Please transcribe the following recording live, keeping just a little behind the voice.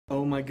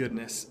Oh my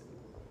goodness.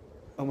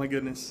 Oh my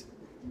goodness.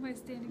 We're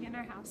standing in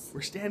our house. We're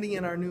standing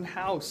in our new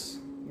house.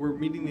 We're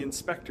meeting the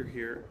inspector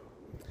here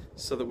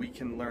so that we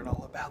can learn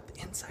all about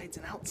the insides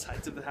and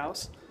outsides of the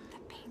house. The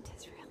paint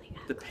is really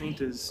ugly. The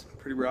paint is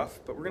pretty rough,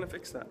 but we're gonna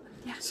fix that.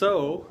 Yeah.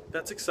 So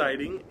that's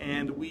exciting,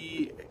 and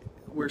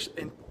we're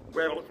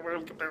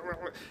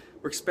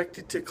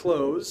expected to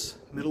close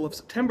middle of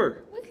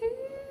September.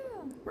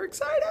 Woohoo! We're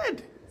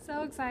excited.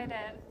 So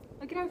excited.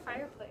 Look at our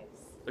fireplace.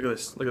 Look at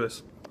this. Look at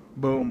this.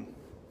 Boom.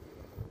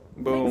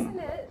 Boom.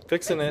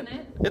 Fixing it.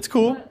 It's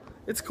cool.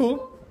 It's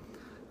cool.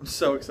 I'm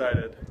so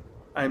excited.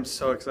 I'm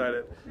so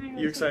excited.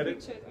 You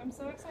excited? I'm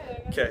so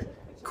excited. Okay.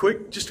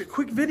 Just a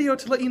quick video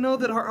to let you know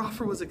that our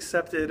offer was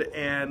accepted,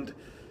 and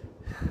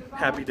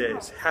happy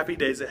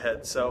days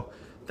ahead. So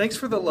thanks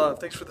for the love,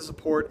 thanks for the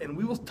support, and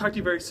we will talk to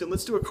you very soon.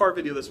 Let's do a car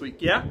video this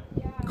week, yeah?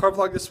 Yeah. Car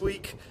vlog this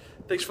week.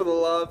 Thanks for the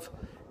love,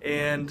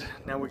 and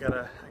now I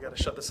gotta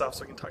shut this off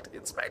so I can talk to the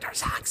inspector.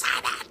 So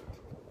excited!